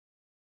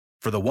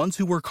For the ones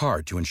who work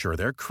hard to ensure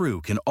their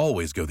crew can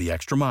always go the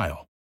extra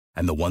mile,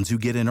 and the ones who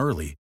get in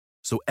early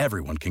so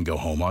everyone can go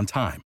home on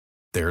time,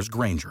 there's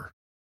Grainger,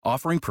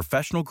 offering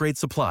professional-grade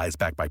supplies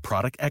backed by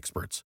product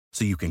experts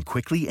so you can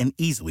quickly and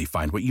easily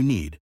find what you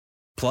need.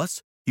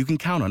 Plus, you can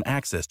count on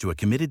access to a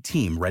committed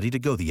team ready to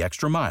go the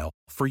extra mile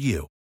for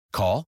you.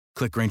 Call,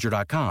 click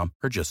Grainger.com,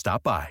 or just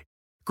stop by.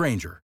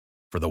 Grainger,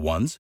 for the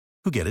ones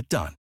who get it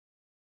done.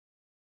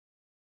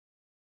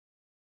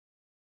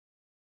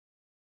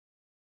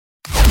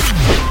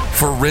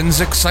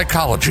 Forensic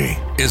Psychology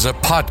is a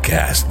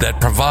podcast that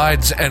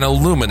provides an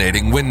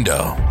illuminating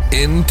window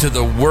into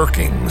the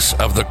workings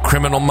of the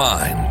criminal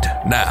mind.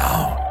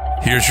 Now,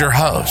 here's your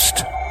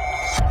host,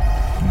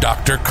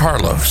 Dr.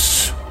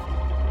 Carlos.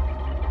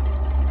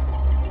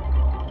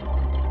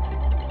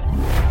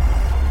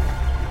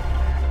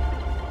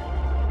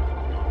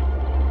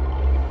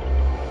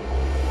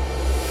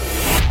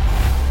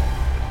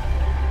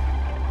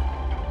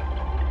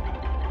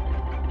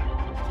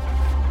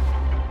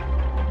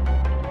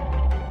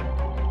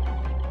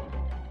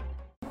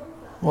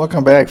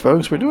 Welcome back,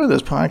 folks. We're doing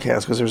this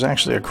podcast because there was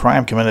actually a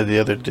crime committed the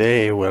other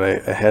day when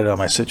I had on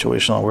my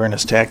Situational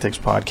Awareness Tactics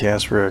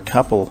podcast where a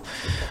couple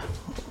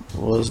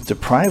was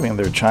depriving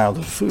their child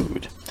of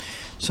food.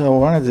 So I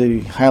wanted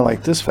to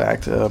highlight this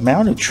fact.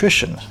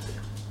 Malnutrition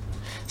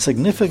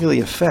significantly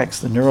affects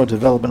the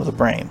neurodevelopment of the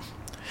brain.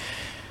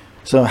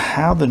 So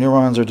how the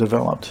neurons are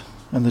developed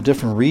and the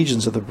different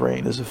regions of the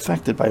brain is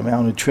affected by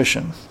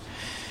malnutrition.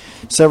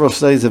 Several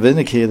studies have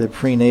indicated that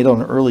prenatal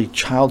and early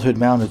childhood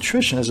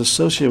malnutrition is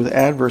associated with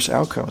adverse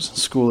outcomes in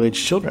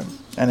school-age children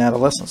and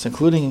adolescents,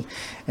 including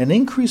an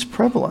increased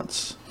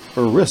prevalence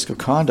or risk of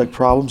conduct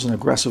problems and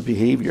aggressive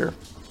behavior.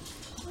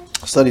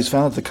 Studies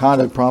found that the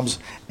conduct problems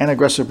and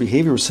aggressive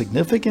behavior were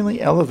significantly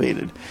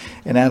elevated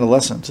in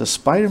adolescents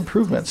despite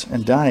improvements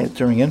in diet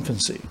during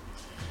infancy.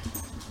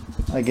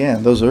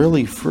 Again, those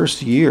early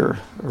first year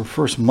or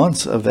first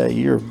months of that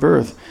year of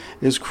birth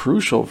is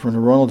crucial for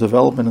neuronal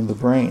development in the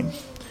brain.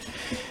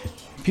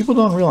 People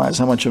don't realize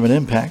how much of an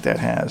impact that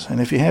has.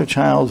 And if you have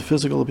child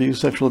physical abuse,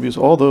 sexual abuse,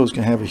 all those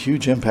can have a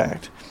huge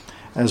impact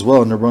as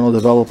well in neuronal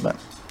development.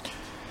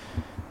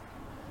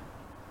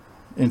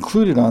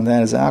 Included on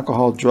that is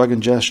alcohol, drug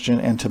ingestion,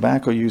 and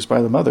tobacco use by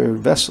the mother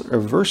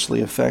adversely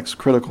affects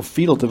critical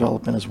fetal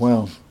development as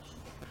well.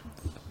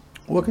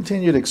 We'll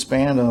continue to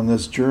expand on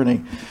this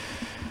journey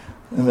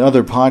in the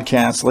other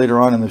podcasts later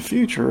on in the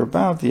future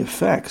about the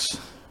effects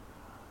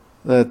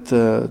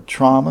that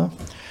trauma,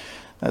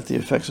 that the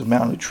effects of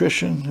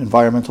malnutrition,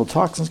 environmental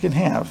toxins can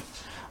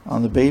have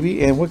on the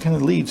baby, and what can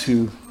it lead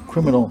to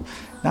criminal,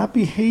 not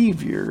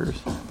behaviors,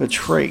 but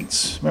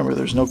traits. Remember,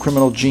 there's no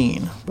criminal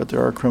gene, but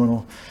there are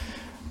criminal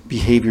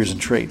behaviors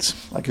and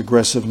traits like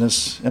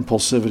aggressiveness,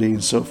 impulsivity,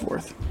 and so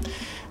forth.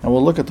 And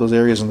we'll look at those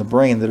areas in the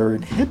brain that are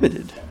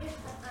inhibited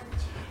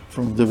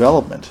from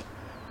development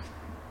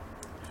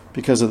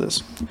because of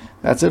this.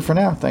 That's it for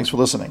now. Thanks for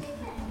listening.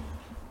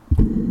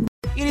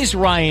 It is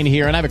Ryan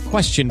here, and I have a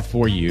question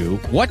for you.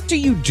 What do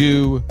you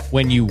do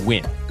when you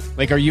win?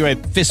 Like, are you a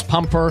fist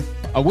pumper,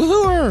 a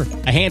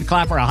woohooer, a hand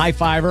clapper, a high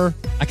fiver?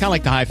 I kind of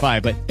like the high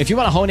five, but if you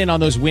want to hone in on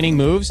those winning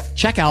moves,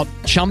 check out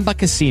Chumba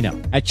Casino.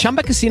 At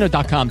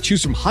ChumbaCasino.com,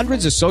 choose from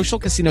hundreds of social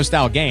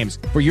casino-style games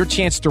for your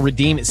chance to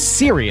redeem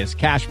serious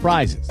cash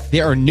prizes.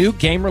 There are new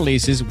game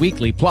releases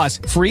weekly, plus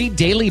free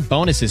daily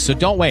bonuses, so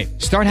don't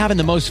wait. Start having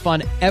the most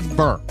fun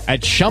ever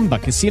at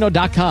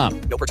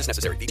ChumbaCasino.com. No purchase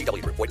necessary.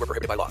 VGW Group. Void where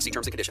prohibited by law. See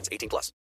terms and conditions. 18+.